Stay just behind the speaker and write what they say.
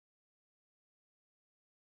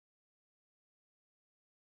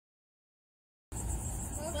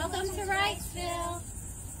Welcome to Wrightsville.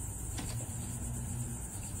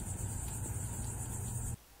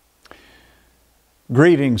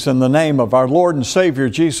 Greetings in the name of our Lord and Savior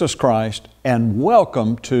Jesus Christ, and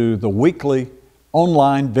welcome to the weekly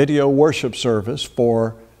online video worship service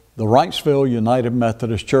for the Wrightsville United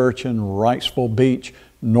Methodist Church in Wrightsville Beach,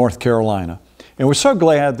 North Carolina. And we're so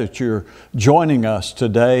glad that you're joining us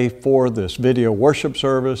today for this video worship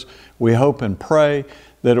service. We hope and pray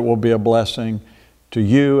that it will be a blessing to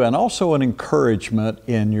you and also an encouragement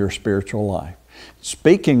in your spiritual life.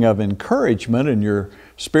 Speaking of encouragement in your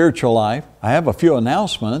spiritual life, I have a few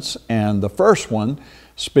announcements, and the first one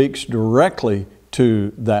speaks directly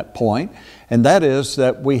to that point, and that is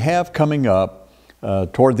that we have coming up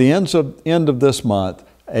toward the end of this month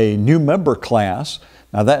a new member class.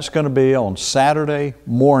 Now that's going to be on Saturday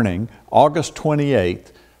morning, August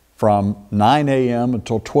 28th, from 9 a.m.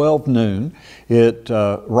 until 12 noon.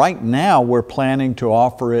 Right now we're planning to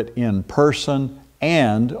offer it in person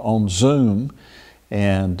and on Zoom.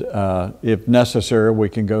 And if necessary, we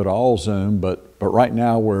can go to all Zoom, but right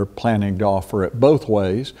now we're planning to offer it both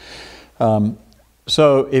ways.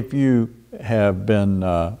 So if you have been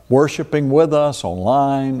worshiping with us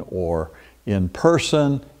online or in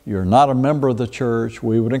person, you're not a member of the church,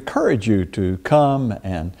 we would encourage you to come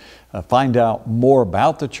and find out more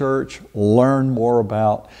about the church, learn more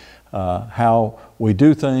about how we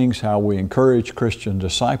do things, how we encourage Christian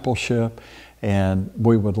discipleship, and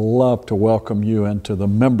we would love to welcome you into the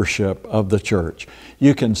membership of the church.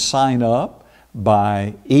 You can sign up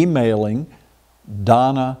by emailing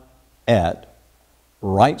Donna at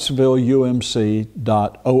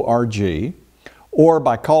wrightsvilleumc.org, or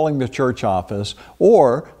by calling the church office,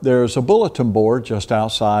 or there's a bulletin board just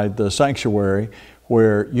outside the sanctuary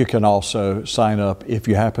where you can also sign up if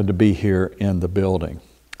you happen to be here in the building.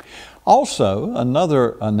 Also,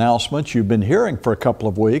 another announcement you've been hearing for a couple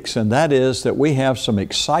of weeks, and that is that we have some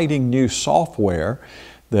exciting new software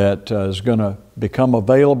that is going to become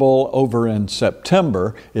available over in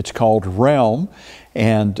September. It's called Realm,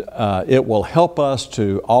 and it will help us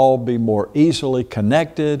to all be more easily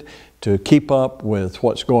connected, to keep up with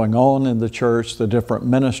what's going on in the church, the different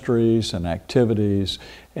ministries and activities,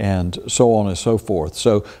 and so on and so forth.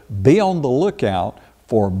 So be on the lookout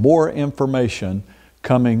for more information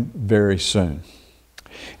coming very soon.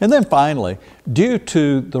 And then finally, due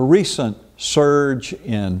to the recent surge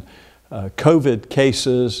in COVID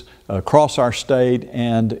cases across our state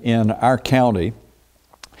and in our county,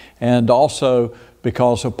 and also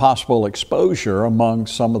because of possible exposure among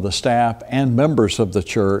some of the staff and members of the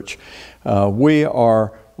church, we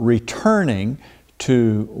are returning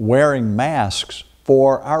to wearing masks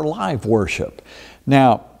for our live worship.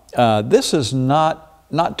 Now, this is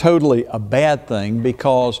not totally a bad thing,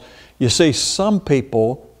 because you see, some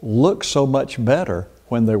people look so much better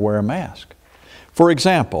when they wear a mask. For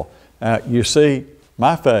example, you see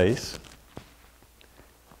my face.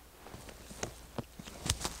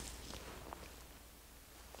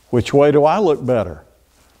 Which way do I look better?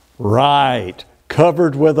 Right,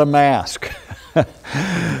 covered with a mask.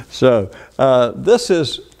 So this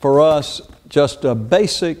is for us just a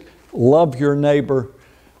basic love your neighbor,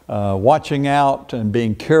 watching out and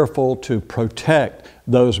being careful to protect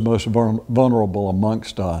those most vulnerable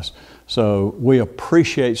amongst us. So we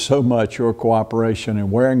appreciate so much your cooperation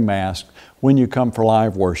in wearing masks when you come for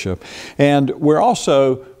live worship. And we're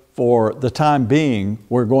also, for the time being,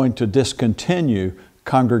 we're going to discontinue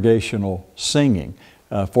congregational singing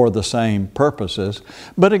for the same purposes.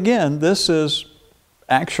 But again, this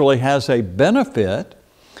actually has a benefit,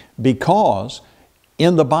 because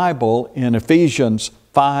in the Bible, in Ephesians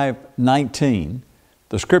 5:19,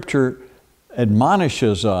 the Scripture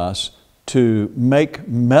admonishes us to make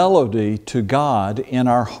melody to God in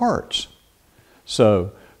our hearts.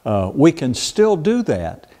 So we can still do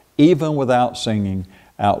that even without singing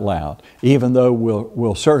out loud, even though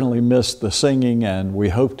we'll certainly miss the singing, and we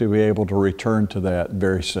hope to be able to return to that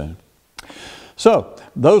very soon. So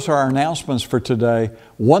those are our announcements for today.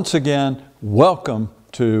 Once again, welcome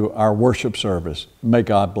to our worship service. May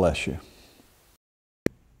God bless you.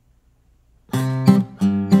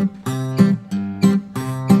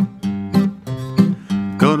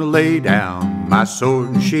 Gonna lay down my sword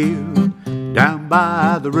and shield down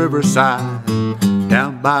by the riverside,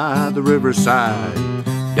 down by the riverside,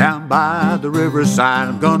 down by the riverside.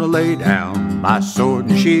 I'm gonna lay down my sword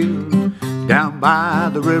and shield down by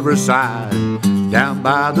the riverside, down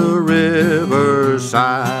by the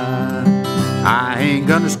riverside. I ain't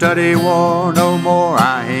gonna study war no more.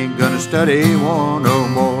 I ain't gonna study war no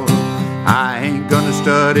more. I ain't gonna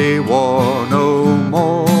study war no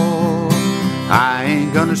more. I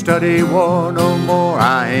ain't gonna gonna study war no more.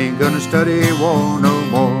 I ain't gonna study war no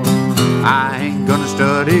more. I ain't gonna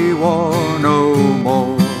study war no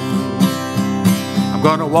more. I'm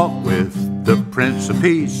gonna walk with the Prince of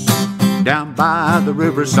Peace down by the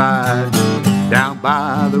riverside, down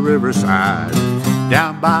by the riverside,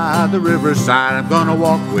 down by the riverside. I'm gonna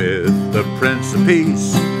walk with the Prince of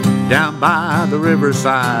Peace down by the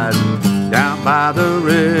riverside, down by the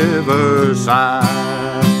riverside.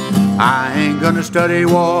 I ain't gonna study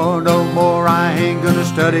war no more. I ain't gonna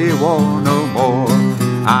study war no more.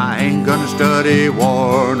 I ain't gonna study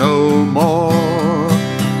war no more.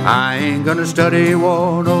 I ain't gonna study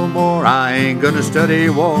war no more. I ain't gonna study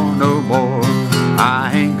war no more.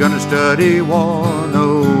 I ain't gonna study war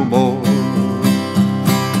no more.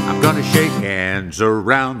 I'm gonna shake hands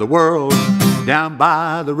around the world down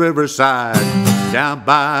by the riverside, down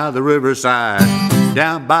by the riverside,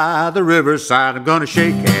 down by the riverside. I'm gonna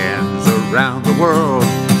shake hands around the world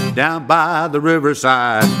down by the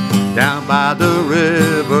riverside, down by the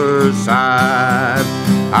riverside.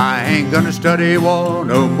 I ain't gonna study war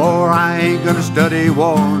no more. I ain't gonna study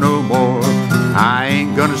war no more. I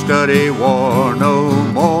ain't gonna study war no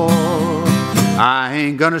more. I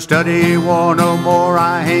ain't gonna study war no more.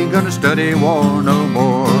 I ain't gonna study war no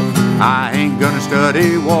more. I ain't gonna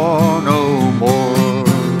study war no more.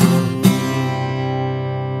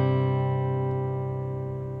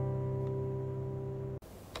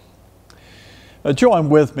 Join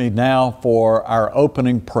with me now for our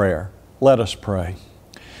opening prayer. Let us pray.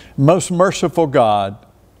 Most merciful God,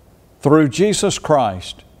 through Jesus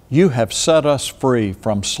Christ, you have set us free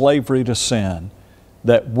from slavery to sin,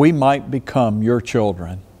 that we might become your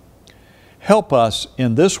children. Help us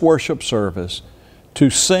in this worship service to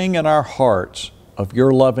sing in our hearts of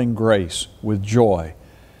your loving grace with joy,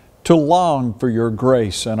 to long for your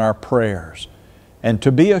grace in our prayers, and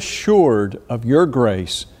to be assured of your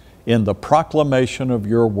grace in the proclamation of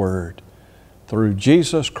your word. Through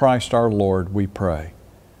Jesus Christ our Lord we pray.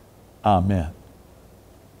 Amen.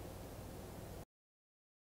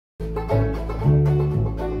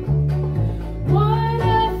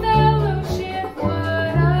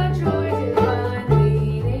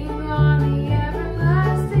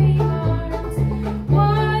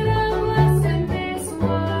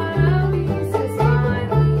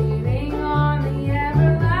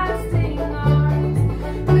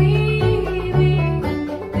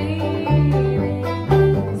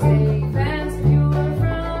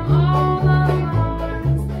 All of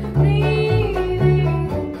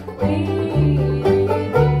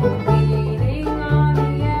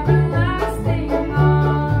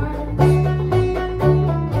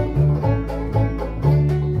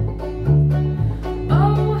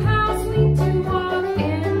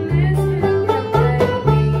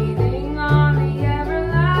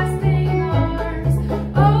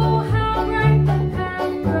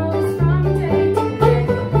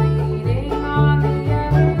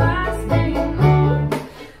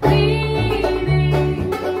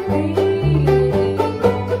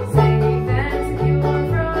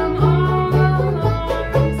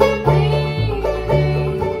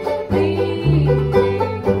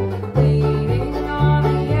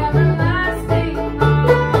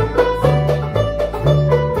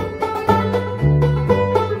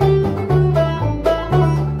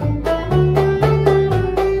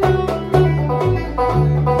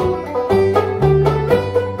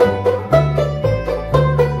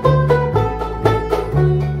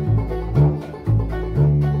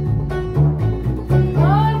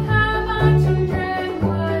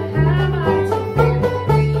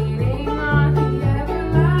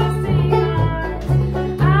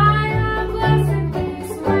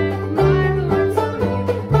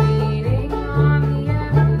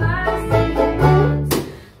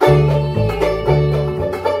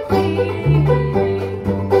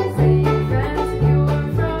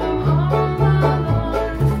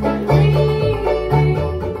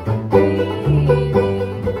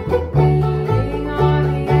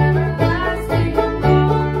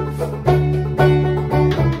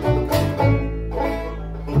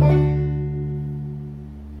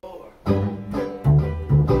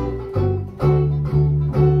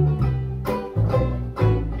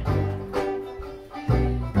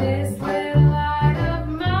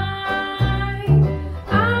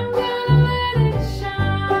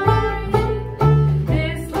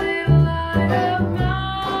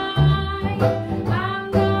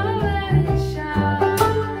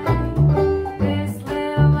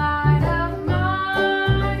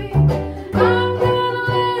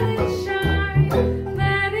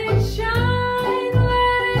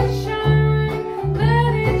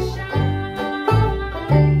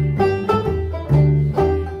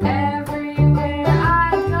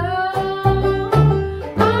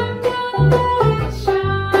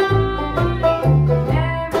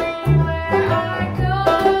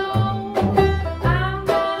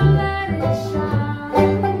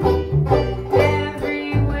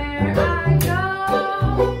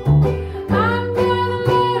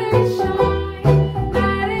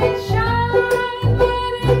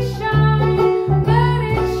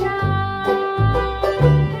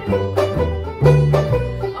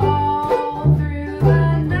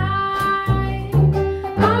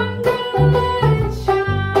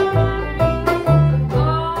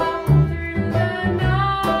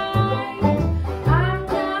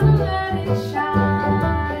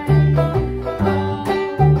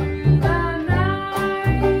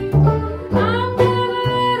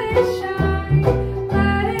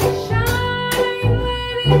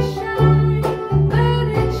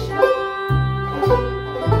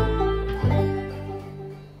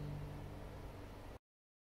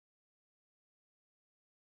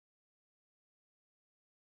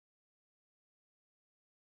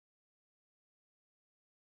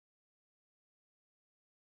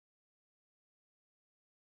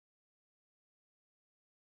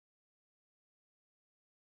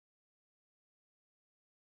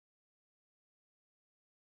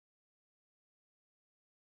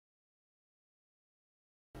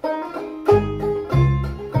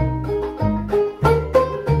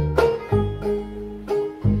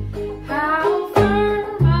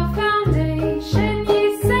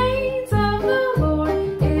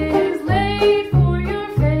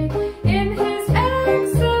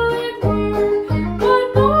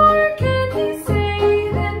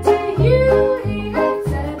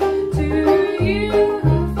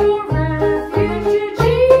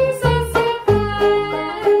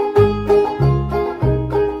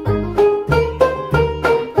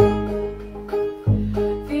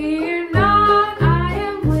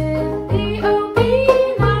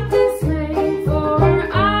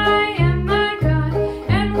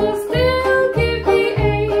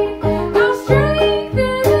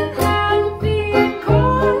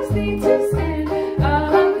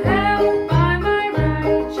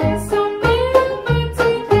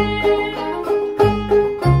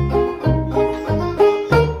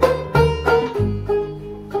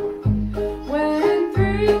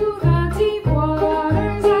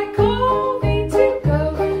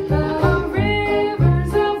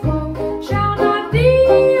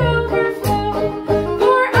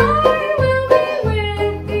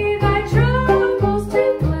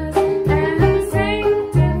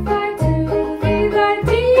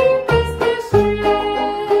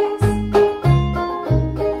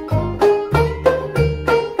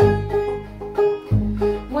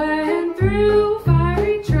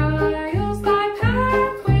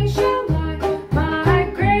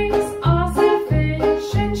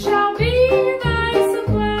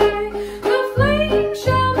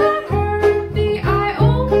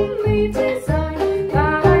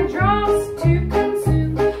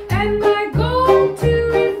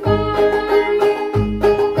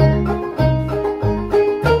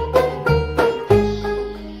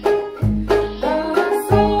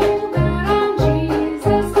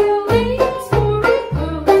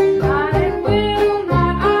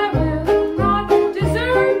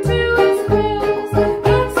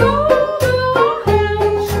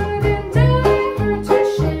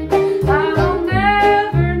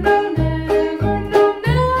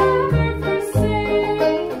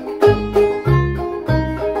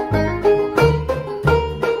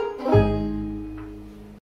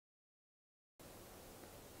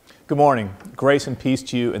Good morning. Grace and peace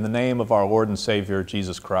to you in the name of our Lord and Savior,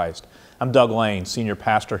 Jesus Christ. I'm Doug Lane, Senior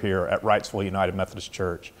Pastor here at Wrightsville United Methodist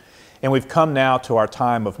Church. And we've come now to our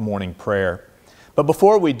time of morning prayer. But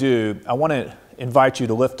before we do, I want to invite you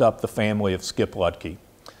to lift up the family of Skip Ludke.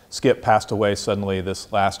 Skip passed away suddenly this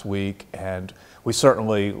last week, and we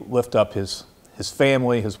certainly lift up his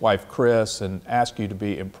family, his wife Chris, and ask you to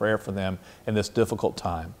be in prayer for them in this difficult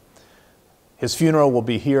time. His funeral will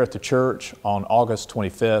be here at the church on August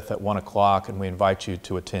 25th at 1 o'clock, and we invite you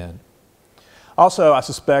to attend. Also, I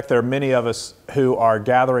suspect there are many of us who are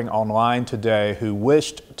gathering online today who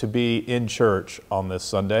wished to be in church on this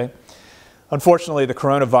Sunday. Unfortunately, the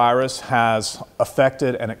coronavirus has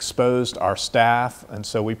affected and exposed our staff, and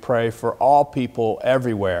so we pray for all people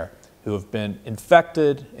everywhere who have been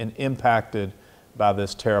infected and impacted by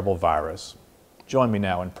this terrible virus. Join me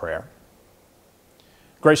now in prayer.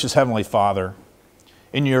 Gracious Heavenly Father,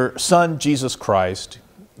 in your Son, Jesus Christ,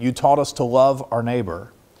 you taught us to love our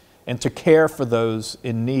neighbor and to care for those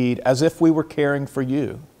in need as if we were caring for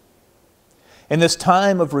you. In this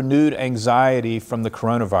time of renewed anxiety from the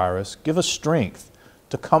coronavirus, give us strength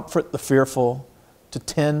to comfort the fearful, to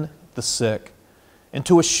tend the sick, and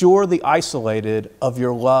to assure the isolated of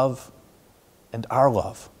your love and our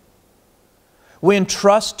love. We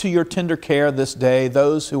entrust to your tender care this day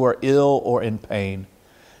those who are ill or in pain,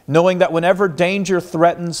 knowing that whenever danger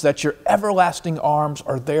threatens, that your everlasting arms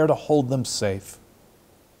are there to hold them safe.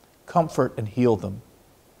 Comfort and heal them.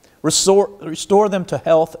 Restore them to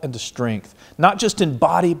health and to strength, not just in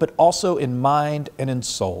body, but also in mind and in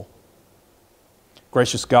soul.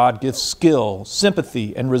 Gracious God, give skill,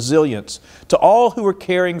 sympathy, and resilience to all who are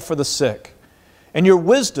caring for the sick, and your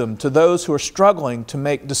wisdom to those who are struggling to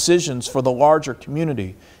make decisions for the larger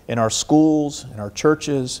community in our schools, in our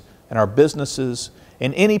churches, in our businesses,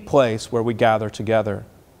 in any place where we gather together.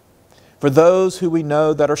 For those who we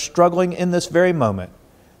know that are struggling in this very moment,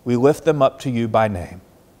 we lift them up to you by name.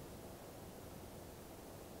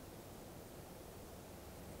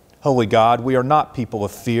 Holy God, we are not people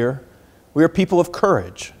of fear. We are people of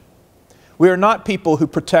courage. We are not people who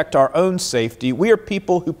protect our own safety. We are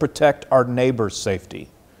people who protect our neighbor's safety.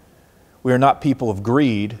 We are not people of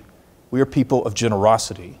greed. We are people of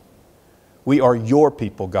generosity. We are your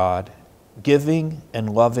people, God, giving and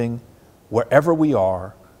loving wherever we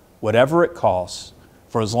are, whatever it costs,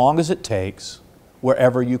 for as long as it takes,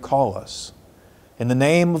 wherever you call us. in the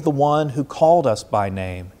name of the one who called us by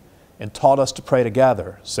name and taught us to pray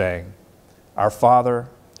together, saying, Our Father,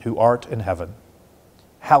 who art in heaven,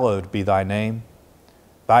 hallowed be thy name.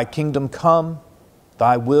 Thy kingdom come,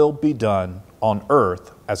 thy will be done on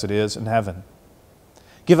earth as it is in heaven.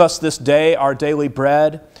 Give us this day our daily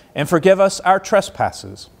bread, and forgive us our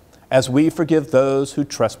trespasses, as we forgive those who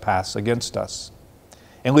trespass against us.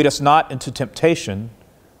 And lead us not into temptation,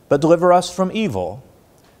 but deliver us from evil.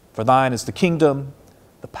 For thine is the kingdom,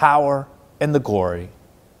 the power, and the glory,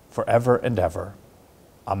 forever and ever.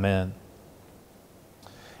 Amen.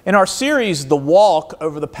 In our series, The Walk,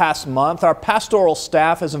 over the past month, our pastoral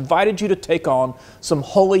staff has invited you to take on some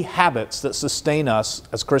holy habits that sustain us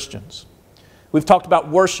as Christians. We've talked about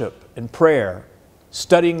worship and prayer,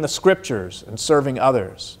 studying the Scriptures, and serving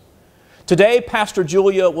others. Today, Pastor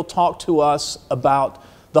Julia will talk to us about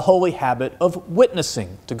the holy habit of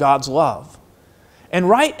witnessing to God's love. And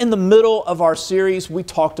right in the middle of our series, we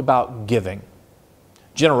talked about giving.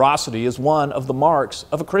 Generosity is one of the marks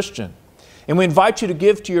of a Christian. And we invite you to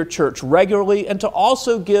give to your church regularly and to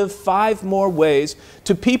also give 5 more ways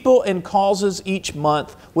to people and causes each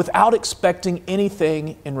month without expecting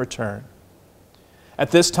anything in return.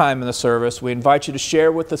 At this time in the service, we invite you to share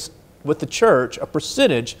with the church a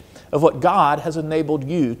percentage of what God has enabled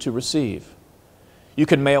you to receive. You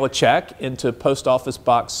can mail a check into Post Office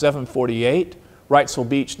Box 748, Wrightsville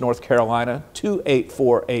Beach, North Carolina,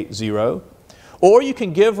 28480. Or you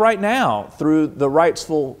can give right now through the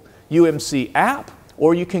Wrightsville UMC app,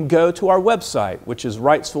 or you can go to our website, which is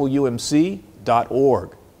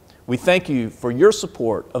wrightsvilleumc.org. We thank you for your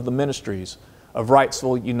support of the ministries of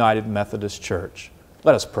Wrightsville United Methodist Church.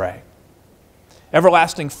 Let us pray.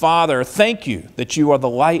 Everlasting Father, thank you that you are the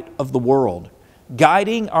light of the world,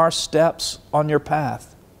 guiding our steps on your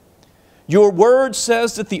path. Your word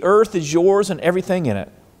says that the earth is yours and everything in it.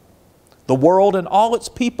 The world and all its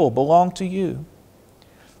people belong to you.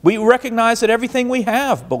 We recognize that everything we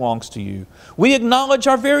have belongs to you. We acknowledge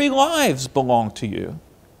our very lives belong to you.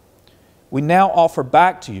 We now offer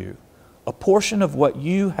back to you a portion of what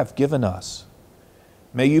you have given us.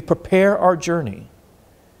 May you prepare our journey.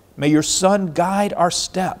 May your Son guide our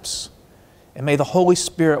steps. And may the Holy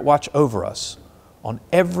Spirit watch over us on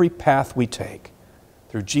every path we take.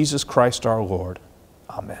 Through Jesus Christ our Lord.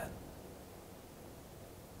 Amen.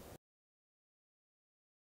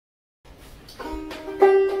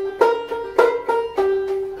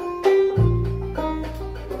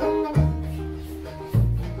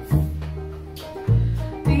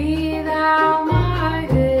 Be thou my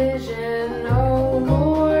vision, O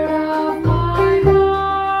Lord of my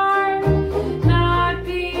heart, not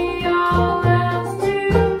be all else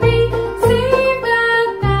to me, save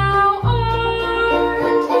that thou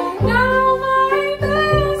art. Now my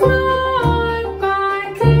bed is not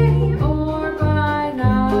by day or by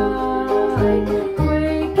night,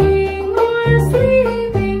 waking or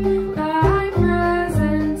sleeping, thy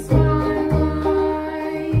presence my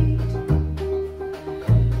light.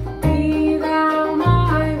 Be thou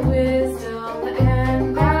my wisdom,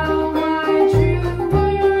 and thou my true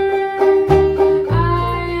word. I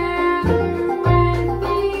am with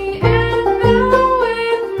thee, and thou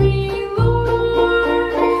with me,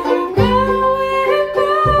 Lord. Thou and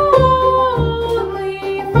thou only,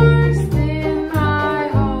 first in my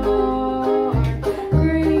heart.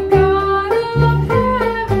 Great God of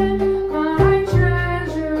heaven, my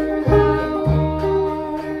treasure thou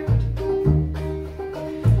art.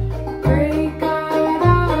 Great God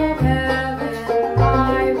of heaven,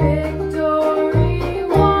 my victory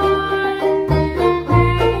won.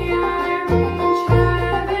 May I reach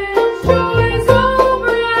heaven's joys, O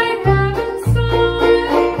bright heaven's sun.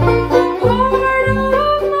 Lord of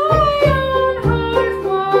my own heart,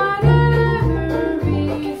 whatever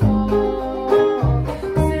befall,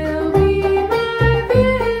 still be my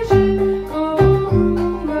vision, O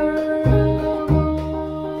ruler of all.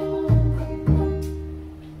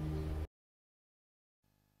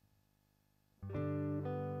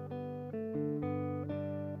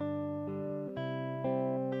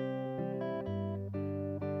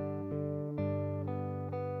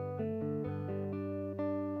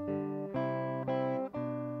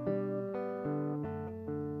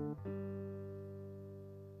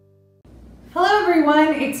 Hello everyone,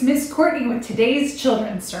 it's Miss Courtney with today's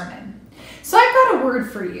children's sermon. So I've got a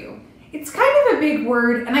word for you. It's kind of a big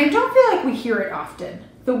word and I don't feel like we hear it often.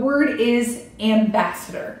 The word is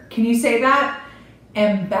ambassador. Can you say that?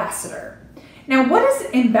 Ambassador. Now what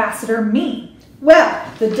does ambassador mean? Well,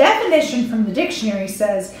 the definition from the dictionary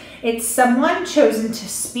says it's someone chosen to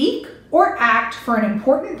speak or act for an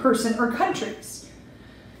important person or countries.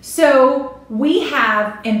 So we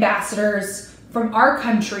have ambassadors from our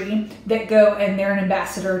country that go and they're an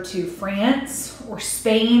ambassador to France or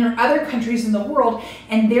Spain or other countries in the world,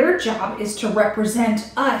 and their job is to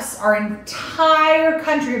represent us, our entire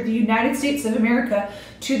country of the United States of America,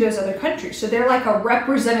 to those other countries. So they're like a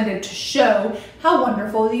representative to show how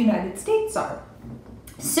wonderful the United States are.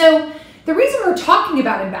 So the reason we're talking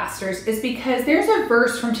about ambassadors is because there's a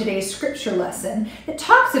verse from today's scripture lesson that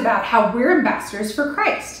talks about how we're ambassadors for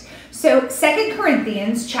Christ. So 2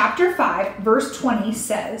 Corinthians chapter 5, verse 20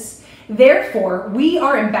 says, "Therefore we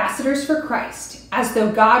are ambassadors for Christ, as though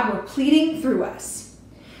God were pleading through us."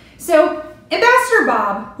 So Ambassador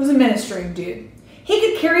Bob was a ministering dude. He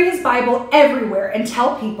could carry his Bible everywhere and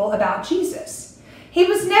tell people about Jesus. He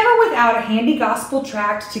was never without a handy gospel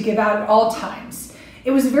tract to give out at all times.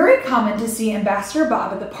 It was very common to see Ambassador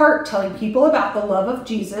Bob at the park telling people about the love of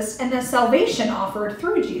Jesus and the salvation offered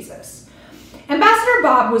through Jesus. Ambassador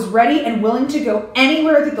Bob was ready and willing to go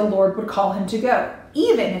anywhere that the Lord would call him to go,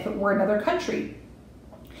 even if it were another country.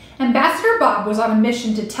 Ambassador Bob was on a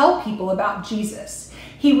mission to tell people about Jesus.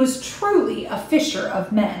 He was truly a fisher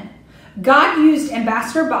of men. God used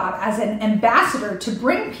Ambassador Bob as an ambassador to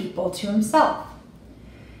bring people to himself.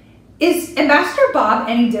 Is Ambassador Bob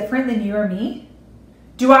any different than you or me?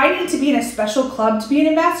 Do I need to be in a special club to be an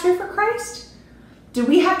ambassador for Christ? Do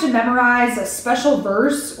we have to memorize a special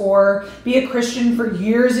verse or be a Christian for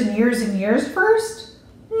years and years and years first?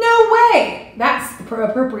 No way! That's the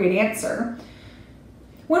appropriate answer.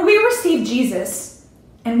 When we receive Jesus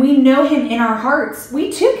and we know him in our hearts,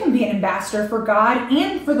 we too can be an ambassador for God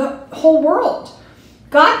and for the whole world.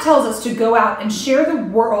 God tells us to go out and share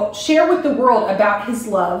with the world about his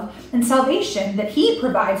love and salvation that he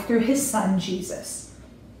provides through his son, Jesus.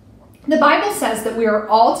 The Bible says that we are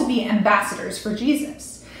all to be ambassadors for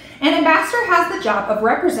Jesus. An ambassador has the job of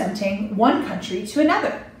representing one country to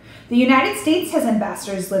another. The United States has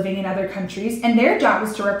ambassadors living in other countries, and their job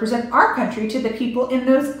is to represent our country to the people in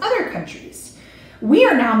those other countries. We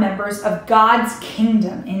are now members of God's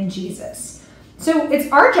kingdom in Jesus. So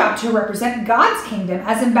it's our job to represent God's kingdom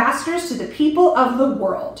as ambassadors to the people of the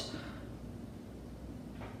world.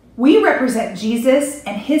 We represent Jesus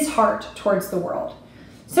and his heart towards the world.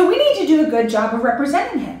 So we need to do a good job of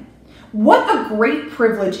representing him. What a great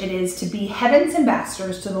privilege it is to be heaven's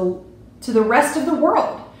ambassadors to the rest of the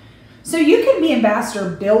world. So you can be Ambassador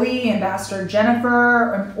Billy, Ambassador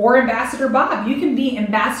Jennifer, or Ambassador Bob. You can be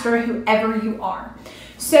ambassador whoever you are.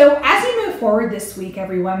 So as you move forward this week,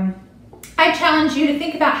 everyone, I challenge you to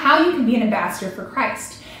think about how you can be an ambassador for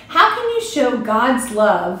Christ. How can you show God's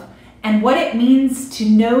love and what it means to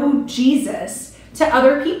know Jesus to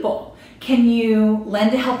other people? Can you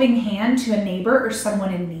lend a helping hand to a neighbor or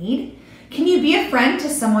someone in need? Can you be a friend to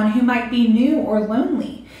someone who might be new or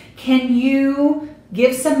lonely? Can you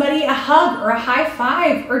give somebody a hug or a high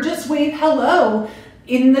five or just wave hello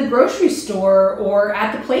in the grocery store or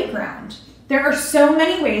at the playground? There are so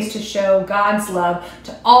many ways to show God's love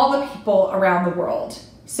to all the people around the world.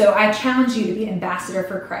 So I challenge you to be an ambassador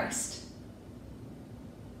for Christ.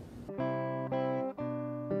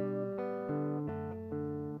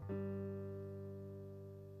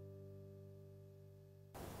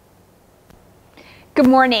 Good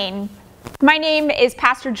morning. My name is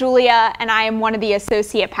Pastor Julia, and I am one of the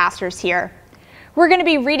associate pastors here. We're going to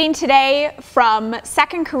be reading today from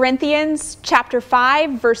 2 Corinthians chapter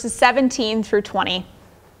 5, verses 17 through 20.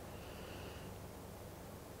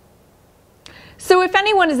 So if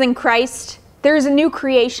anyone is in Christ, there is a new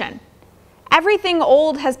creation. Everything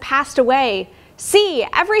old has passed away. See,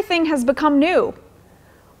 everything has become new.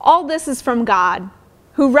 All this is from God,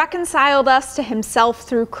 who reconciled us to himself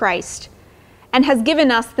through Christ, and has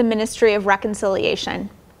given us the ministry of reconciliation.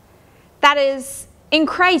 That is, in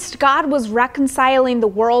Christ, God was reconciling the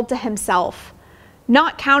world to himself,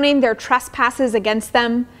 not counting their trespasses against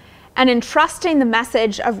them, and entrusting the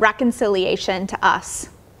message of reconciliation to us.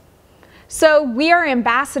 So we are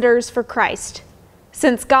ambassadors for Christ,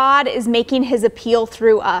 since God is making his appeal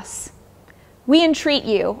through us. We entreat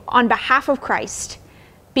you, on behalf of Christ,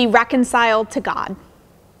 be reconciled to God.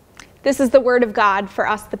 This is the word of God for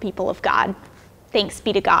us, the people of God. Thanks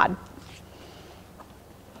be to God.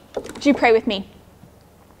 Would you pray with me?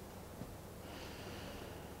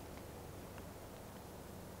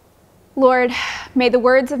 Lord, may the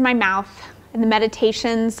words of my mouth and the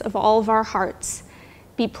meditations of all of our hearts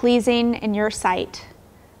be pleasing in your sight,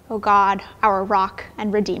 O God, our rock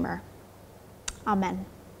and redeemer. Amen.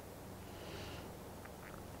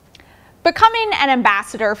 Becoming an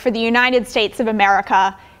ambassador for the United States of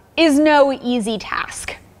America is no easy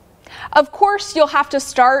task. Of course, you'll have to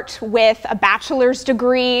start with a bachelor's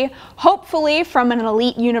degree, hopefully from an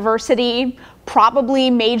elite university, probably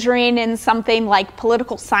majoring in something like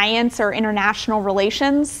political science or international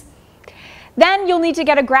relations. Then you'll need to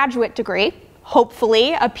get a graduate degree,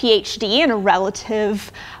 hopefully a PhD in a relative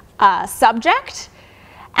subject.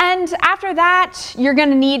 And after that, you're going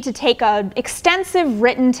to need to take an extensive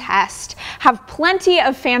written test, have plenty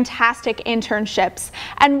of fantastic internships,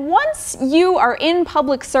 and once you are in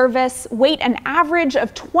public service, wait an average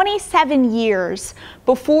of 27 years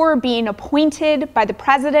before being appointed by the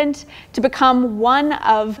president to become one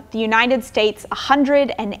of the United States'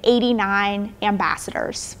 189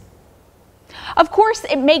 ambassadors. Of course,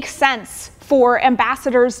 it makes sense for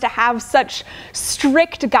ambassadors to have such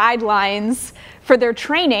strict guidelines for their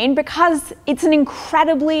training because it's an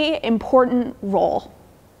incredibly important role.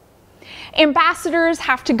 Ambassadors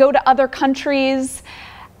have to go to other countries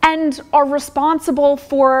and are responsible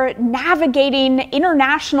for navigating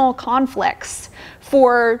international conflicts,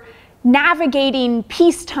 for navigating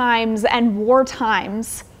peace times and war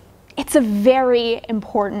times. It's a very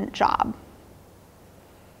important job.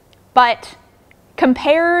 But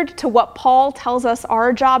compared to what Paul tells us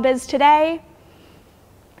our job is today,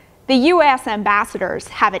 the U.S. ambassadors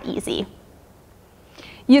have it easy.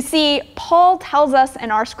 You see, Paul tells us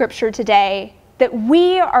in our scripture today that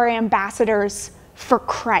we are ambassadors for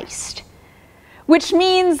Christ, which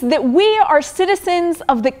means that we are citizens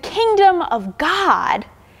of the kingdom of God,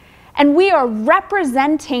 and we are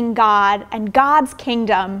representing God and God's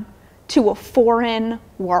kingdom to a foreign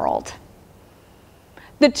world.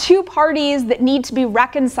 The two parties that need to be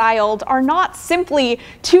reconciled are not simply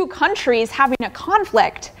two countries having a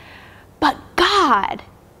conflict, but God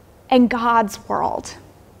and God's world.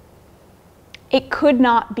 It could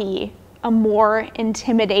not be a more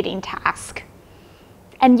intimidating task.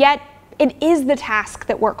 And yet, it is the task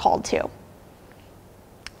that we're called to.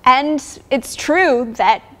 And it's true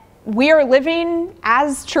that we are living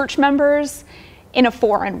as church members in a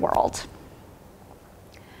foreign world.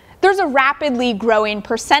 There's a rapidly growing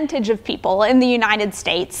percentage of people in the United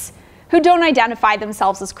States who don't identify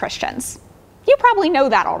themselves as Christians. You probably know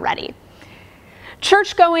that already.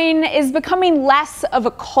 Church-going is becoming less of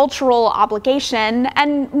a cultural obligation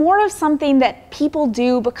and more of something that people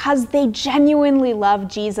do because they genuinely love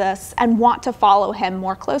Jesus and want to follow him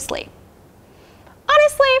more closely.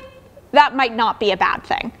 Honestly, that might not be a bad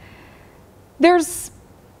thing. There's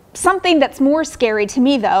something that's more scary to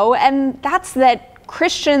me, though, and that's that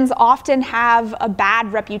Christians often have a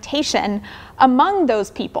bad reputation among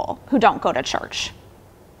those people who don't go to church.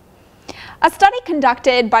 A study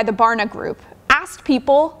conducted by the Barna Group asked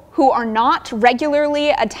people who are not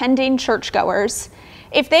regularly attending churchgoers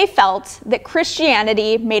if they felt that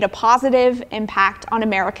Christianity made a positive impact on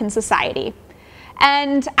American society,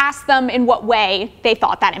 and asked them in what way they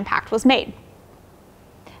thought that impact was made.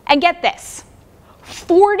 And get this,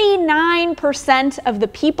 49% of the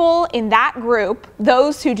people in that group,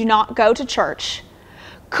 those who do not go to church,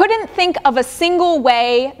 couldn't think of a single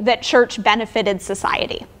way that church benefited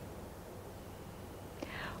society.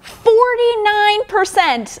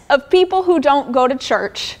 49% of people who don't go to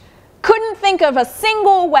church couldn't think of a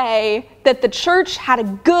single way that the church had a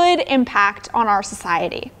good impact on our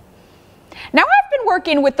society. Now, I've been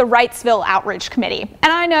working with the Wrightsville Outreach Committee,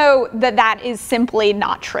 and I know that that is simply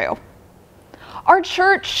not true. Our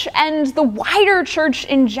church and the wider church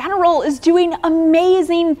in general is doing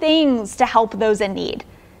amazing things to help those in need.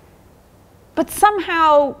 But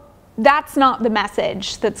somehow, that's not the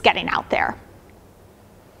message that's getting out there.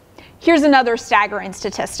 Here's another staggering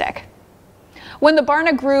statistic. When the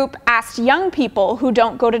Barna Group asked young people who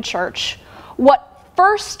don't go to church what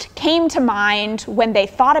first came to mind when they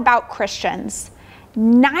thought about Christians,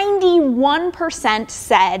 91%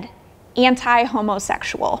 said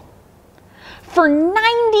anti-homosexual. For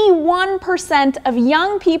 91% of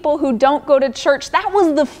young people who don't go to church, that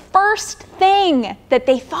was the first thing that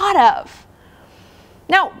they thought of.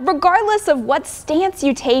 Now, regardless of what stance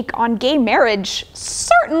you take on gay marriage,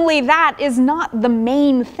 certainly that is not the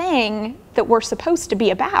main thing that we're supposed to be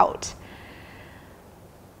about.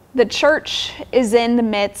 The church is in the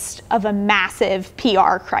midst of a massive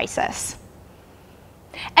PR crisis.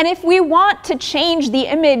 And if we want to change the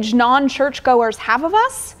image non-churchgoers have of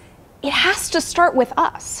us, it has to start with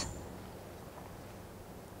us.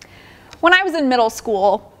 When I was in middle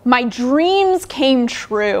school, my dreams came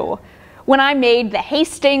true when I made the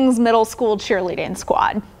Hastings Middle School cheerleading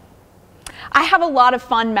squad. I have a lot of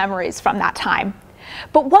fun memories from that time.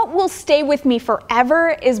 But what will stay with me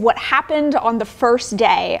forever is what happened on the first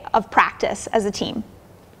day of practice as a team.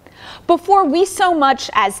 Before we so much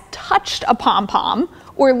as touched a pom-pom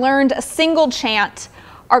or learned a single chant,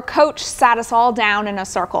 our coach sat us all down in a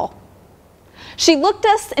circle. She looked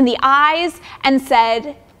us in the eyes and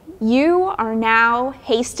said, "You are now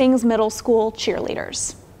Hastings Middle School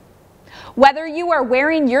cheerleaders. Whether you are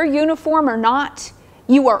wearing your uniform or not,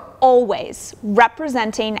 you are always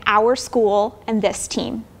representing our school and this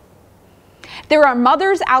team. There are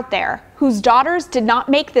mothers out there whose daughters did not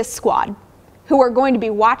make this squad, who are going to be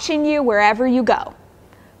watching you wherever you go.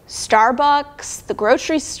 Starbucks, the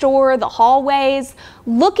grocery store, the hallways,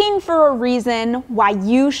 looking for a reason why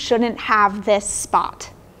you shouldn't have this spot.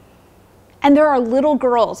 And there are little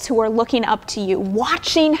girls who are looking up to you,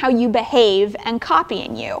 watching how you behave and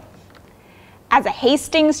copying you. As a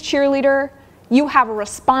Hastings cheerleader, you have a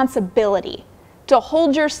responsibility to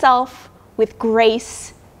hold yourself with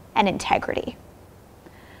grace and integrity."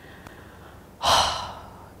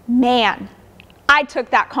 Man, I took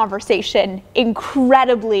that conversation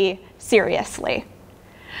incredibly seriously.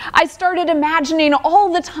 I started imagining all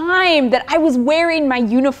the time that I was wearing my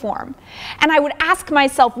uniform, and I would ask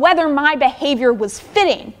myself whether my behavior was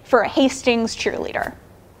fitting for a Hastings cheerleader.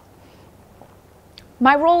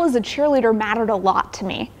 My role as a cheerleader mattered a lot to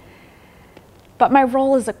me, but my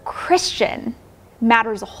role as a Christian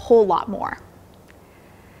matters a whole lot more.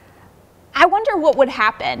 I wonder what would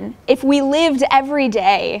happen if we lived every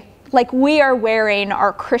day like we are wearing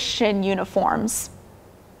our Christian uniforms.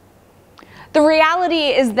 The reality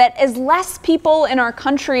is that as less people in our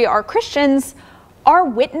country are Christians, our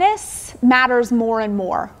witness matters more and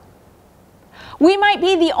more. We might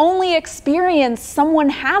be the only experience someone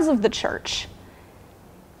has of the church.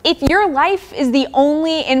 If your life is the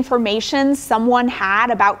only information someone had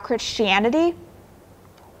about Christianity,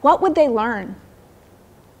 what would they learn?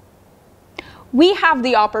 We have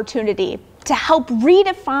the opportunity to help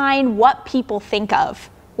redefine what people think of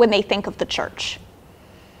when they think of the church.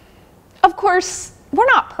 Of course, we're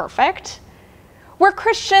not perfect. We're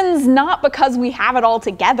Christians not because we have it all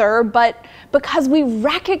together, but because we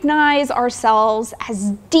recognize ourselves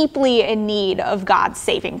as deeply in need of God's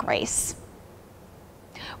saving grace.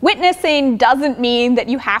 Witnessing doesn't mean that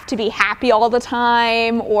you have to be happy all the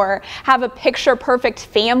time or have a picture-perfect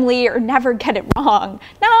family or never get it wrong.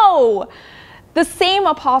 No! The same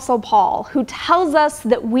Apostle Paul, who tells us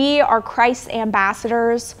that we are Christ's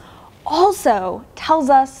ambassadors, also tells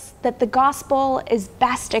us that the gospel is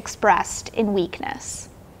best expressed in weakness.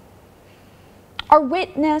 Our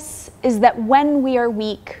witness is that when we are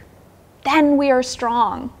weak, then we are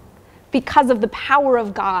strong because of the power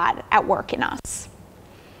of God at work in us.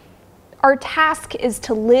 Our task is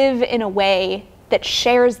to live in a way that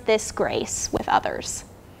shares this grace with others.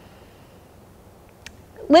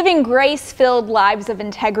 Living grace-filled lives of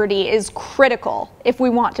integrity is critical if we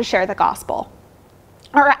want to share the gospel.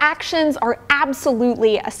 Our actions are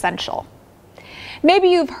absolutely essential. Maybe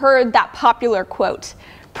you've heard that popular quote,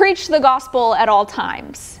 "Preach the gospel at all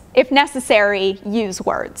times. If necessary, use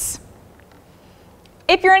words."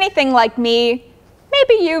 If you're anything like me,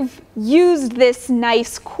 maybe you've used this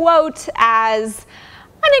nice quote as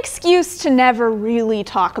an excuse to never really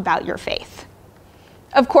talk about your faith.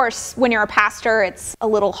 Of course, when you're a pastor, it's a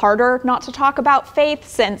little harder not to talk about faith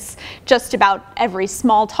since just about every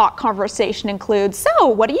small talk conversation includes, "So,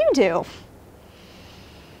 what do you do?"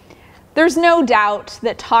 There's no doubt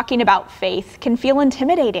that talking about faith can feel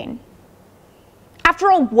intimidating.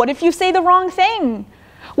 After all, what if you say the wrong thing?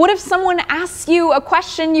 What if someone asks you a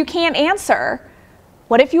question you can't answer?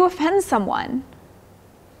 What if you offend someone?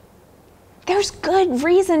 There's good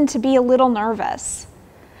reason to be a little nervous,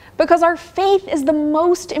 because our faith is the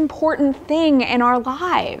most important thing in our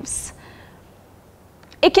lives.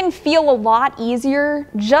 It can feel a lot easier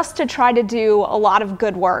just to try to do a lot of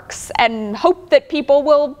good works and hope that people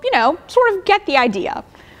will, sort of get the idea.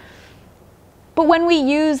 But when we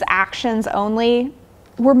use actions only,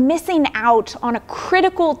 we're missing out on a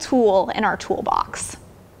critical tool in our toolbox.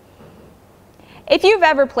 If you've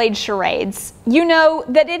ever played charades, you know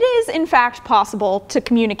that it is in fact possible to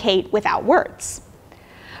communicate without words.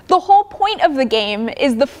 The whole point of the game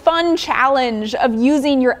is the fun challenge of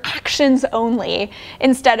using your actions only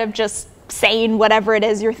instead of just saying whatever it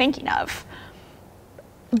is you're thinking of.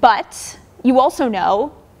 But you also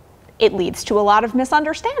know it leads to a lot of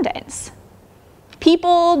misunderstandings.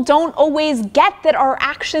 People don't always get that our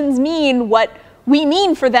actions mean what we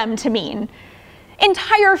mean for them to mean.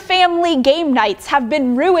 Entire family game nights have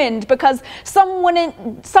been ruined because someone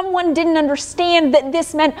didn't understand that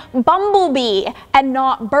this meant bumblebee and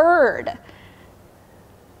not bird.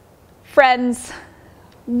 Friends,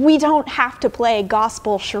 we don't have to play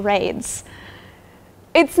gospel charades.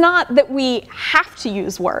 It's not that we have to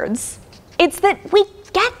use words, it's that we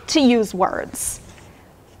get to use words.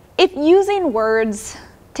 If using words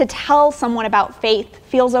to tell someone about faith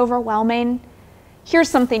feels overwhelming, here's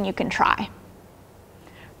something you can try.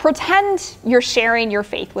 Pretend you're sharing your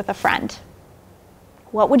faith with a friend.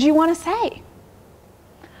 What would you want to say?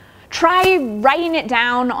 Try writing it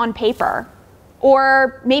down on paper,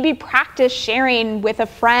 or maybe practice sharing with a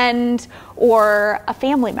friend or a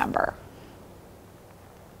family member.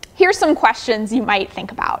 Here's some questions you might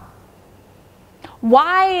think about.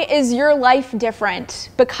 Why is your life different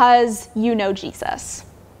because you know Jesus?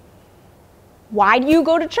 Why do you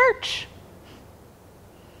go to church?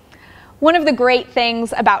 One of the great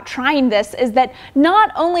things about trying this is that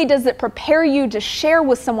not only does it prepare you to share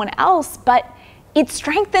with someone else, but it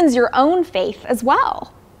strengthens your own faith as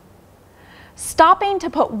well. Stopping to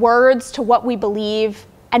put words to what we believe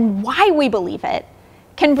and why we believe it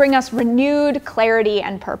can bring us renewed clarity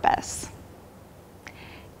and purpose.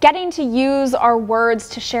 Getting to use our words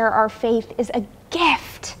to share our faith is a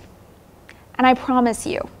gift. And I promise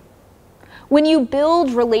you, when you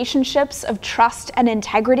build relationships of trust and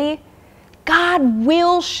integrity, God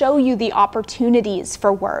will show you the opportunities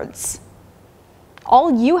for words.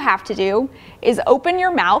 All you have to do is open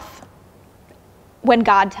your mouth when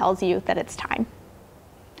God tells you that it's time.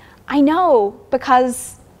 I know,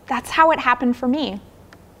 because that's how it happened for me.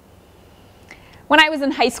 When I was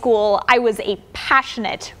in high school, I was a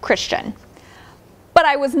passionate Christian, but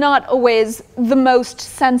I was not always the most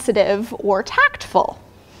sensitive or tactful.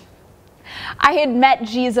 I had met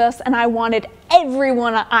Jesus, and I wanted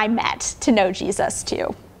everyone I met to know Jesus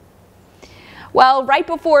too. Well, right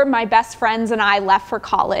before my best friends and I left for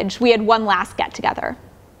college, we had one last get-together.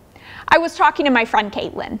 I was talking to my friend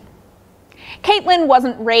Caitlin. Caitlin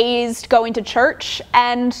wasn't raised going to church,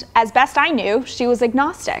 and as best I knew, she was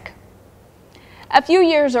agnostic. A few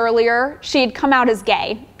years earlier, she had come out as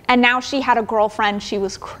gay, and now she had a girlfriend she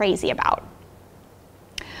was crazy about.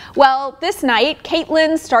 Well, this night,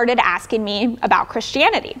 Caitlin started asking me about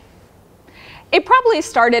Christianity. It probably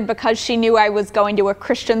started because she knew I was going to a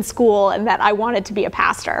Christian school and that I wanted to be a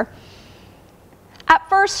pastor. At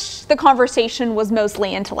first, the conversation was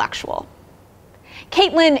mostly intellectual.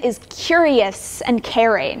 Caitlin is curious and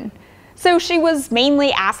caring, so she was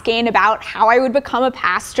mainly asking about how I would become a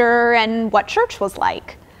pastor and what church was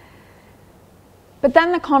like. But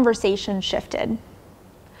then the conversation shifted.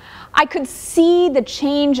 I could see the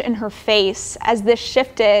change in her face as this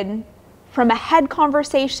shifted from a head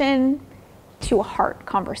conversation to a heart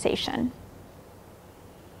conversation.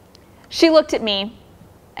 She looked at me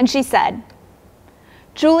and she said,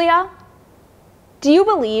 "Julia, do you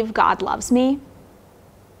believe God loves me?"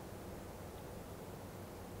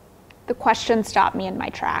 The question stopped me in my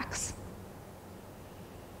tracks.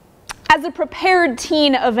 As a prepared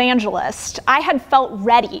teen evangelist, I had felt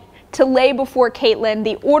ready to lay before Caitlin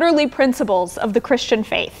the orderly principles of the Christian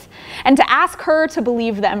faith and to ask her to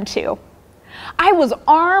believe them too. I was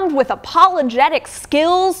armed with apologetic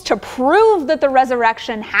skills to prove that the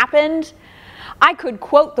resurrection happened. I could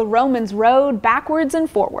quote the Romans Road backwards and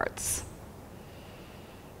forwards.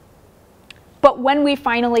 But when we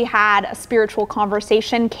finally had a spiritual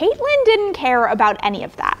conversation, Caitlin didn't care about any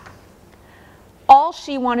of that. All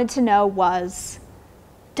she wanted to know was,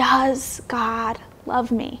 does God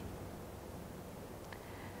love me?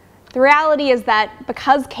 The reality is that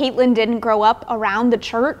because Caitlin didn't grow up around the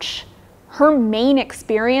church, her main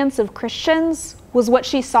experience of Christians was what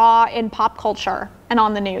she saw in pop culture and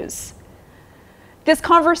on the news. This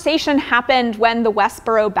conversation happened when the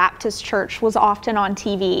Westboro Baptist Church was often on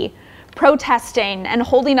TV, protesting and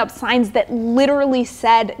holding up signs that literally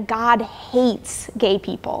said, "God hates gay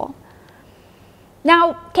people."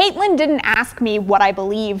 Now, Caitlin didn't ask me what I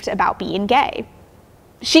believed about being gay.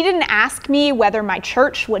 She didn't ask me whether my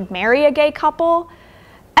church would marry a gay couple.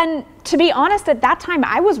 And to be honest, at that time,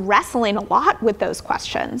 I was wrestling a lot with those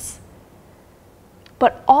questions.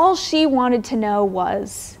 But all she wanted to know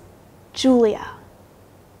was, "Julia,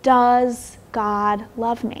 does God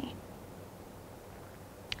love me?"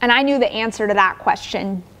 And I knew the answer to that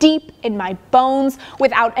question deep in my bones,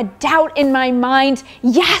 without a doubt in my mind.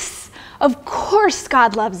 Yes, of course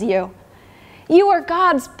God loves you. You are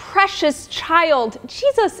God's precious child.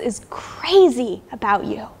 Jesus is crazy about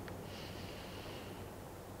you.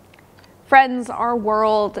 Friends, our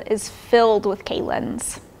world is filled with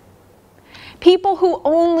Caitlins. People who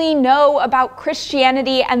only know about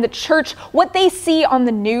Christianity and the church what they see on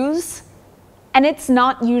the news, and it's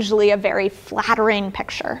not usually a very flattering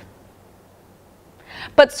picture.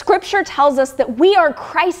 But Scripture tells us that we are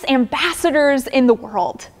Christ's ambassadors in the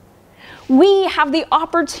world. We have the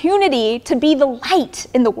opportunity to be the light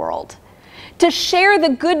in the world, to share the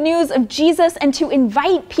good news of Jesus and to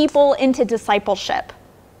invite people into discipleship.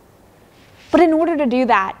 But in order to do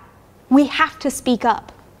that, we have to speak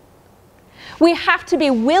up. We have to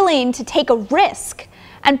be willing to take a risk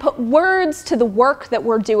and put words to the work that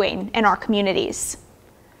we're doing in our communities.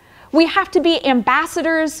 We have to be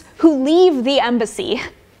ambassadors who leave the embassy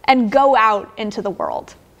and go out into the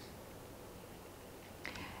world.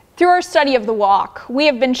 Through our study of the walk, we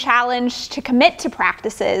have been challenged to commit to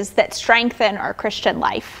practices that strengthen our Christian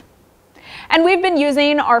life. And we've been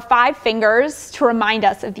using our 5 fingers to remind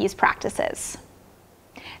us of these practices.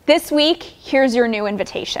 This week, here's your new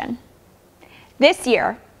invitation. This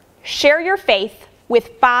year, share your faith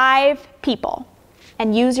with 5 people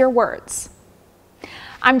and use your words.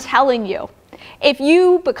 I'm telling you, if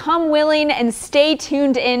you become willing and stay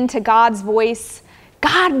tuned in to God's voice,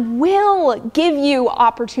 God will give you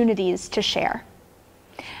opportunities to share.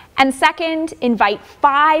 And second, invite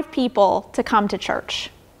 5 people to come to church.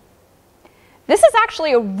 This is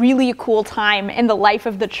actually a really cool time in the life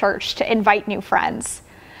of the church to invite new friends,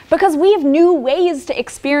 because we have new ways to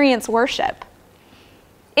experience worship.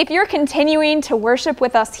 If you're continuing to worship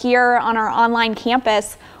with us here on our online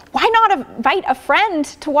campus, why not invite a friend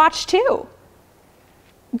to watch too?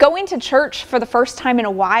 Going to church for the first time in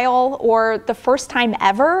a while or the first time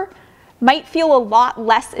ever might feel a lot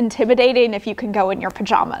less intimidating if you can go in your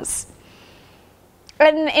pajamas.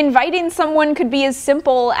 And inviting someone could be as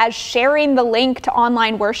simple as sharing the link to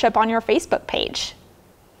online worship on your Facebook page.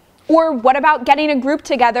 Or what about getting a group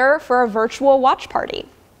together for a virtual watch party?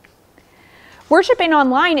 Worshiping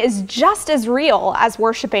online is just as real as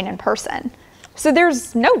worshiping in person. So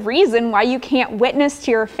there's no reason why you can't witness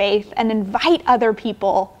to your faith and invite other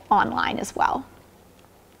people online as well.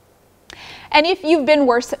 And if you've been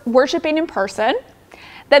worshiping in person,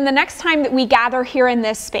 then the next time that we gather here in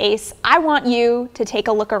this space, I want you to take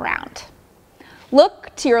a look around.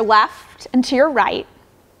 Look to your left and to your right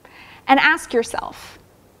and ask yourself,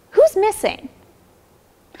 who's missing?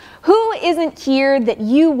 Who isn't here that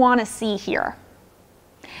you want to see here?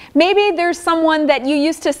 Maybe there's someone that you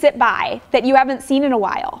used to sit by that you haven't seen in a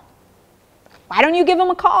while. Why don't you give them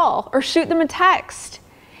a call or shoot them a text?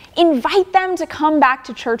 Invite them to come back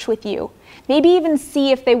to church with you. Maybe even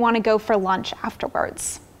see if they want to go for lunch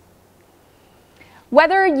afterwards.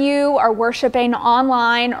 Whether you are worshiping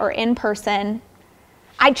online or in person,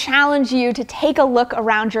 I challenge you to take a look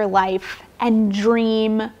around your life and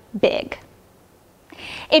dream big.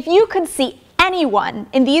 If you could see anyone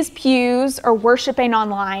in these pews or worshiping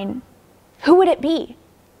online, who would it be?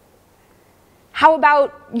 How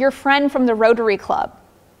about your friend from the Rotary Club?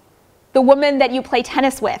 The woman that you play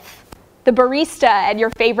tennis with? The barista at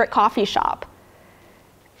your favorite coffee shop?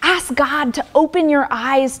 Ask God to open your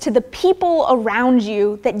eyes to the people around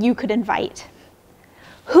you that you could invite.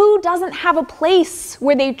 Who doesn't have a place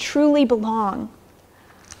where they truly belong?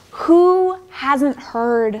 Who hasn't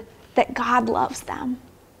heard that God loves them?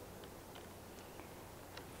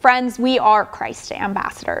 Friends, we are Christ's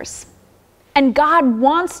ambassadors, and God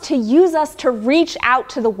wants to use us to reach out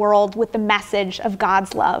to the world with the message of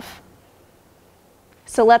God's love.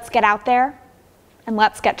 So let's get out there and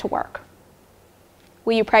let's get to work.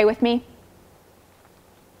 Will you pray with me?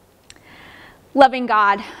 Loving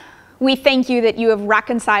God, we thank you that you have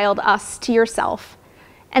reconciled us to yourself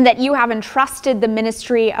and that you have entrusted the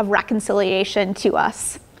ministry of reconciliation to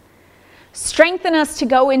us. Strengthen us to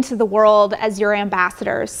go into the world as your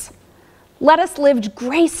ambassadors. Let us live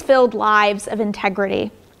grace-filled lives of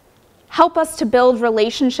integrity. Help us to build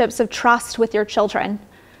relationships of trust with your children.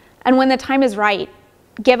 And when the time is right,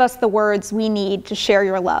 give us the words we need to share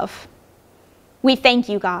your love. We thank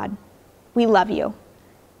you, God. We love you.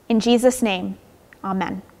 In Jesus' name,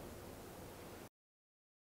 amen.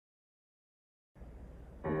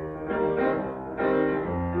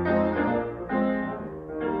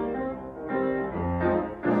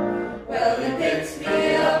 Well, he picked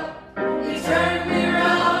me up, he turned me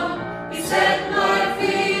around, he set my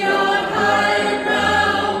feet on higher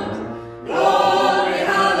ground. Glory,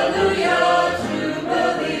 hallelujah,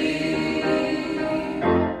 jubilee.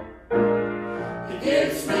 He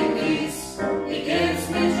gives me peace, he gives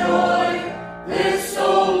me joy. This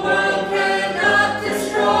soul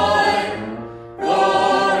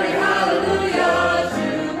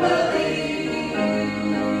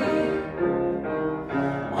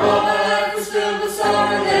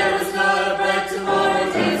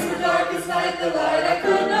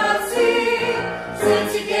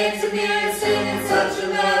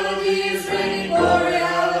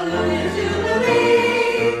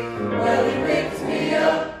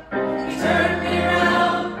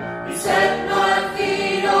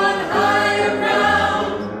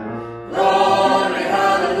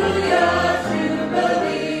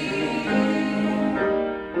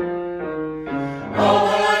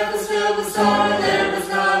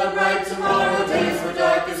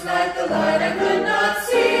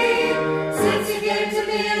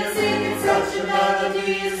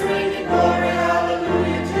melody is ringing, glory,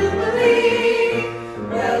 hallelujah, jubilee.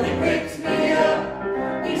 Well, he picked me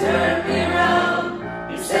up, he turned me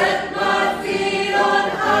around, he set my feet on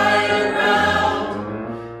higher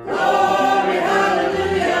ground. Glory,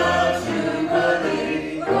 hallelujah,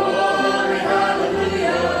 jubilee. Glory,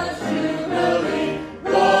 hallelujah, jubilee.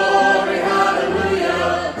 Glory,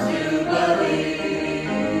 hallelujah, jubilee.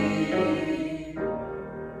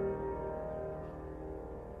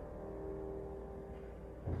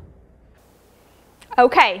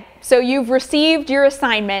 Okay, so you've received your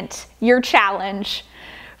assignment, your challenge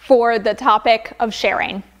for the topic of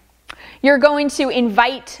sharing. You're going to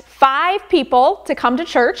invite 5 people to come to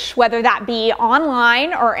church, whether that be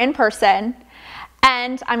online or in person,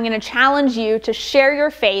 and I'm going to challenge you to share your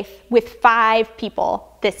faith with 5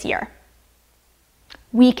 people this year.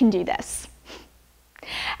 We can do this.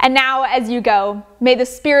 And now, as you go, may the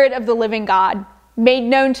Spirit of the living God, made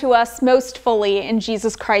known to us most fully in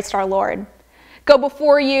Jesus Christ our Lord, go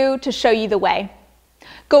before you to show you the way.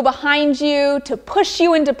 Go behind you to push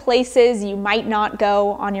you into places you might not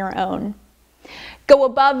go on your own. Go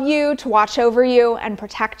above you to watch over you and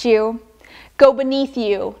protect you. Go beneath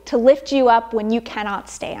you to lift you up when you cannot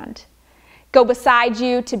stand. Go beside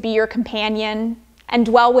you to be your companion and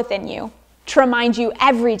dwell within you to remind you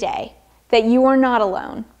every day that you are not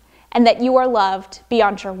alone and that you are loved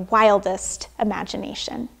beyond your wildest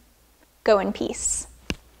imagination. Go in peace.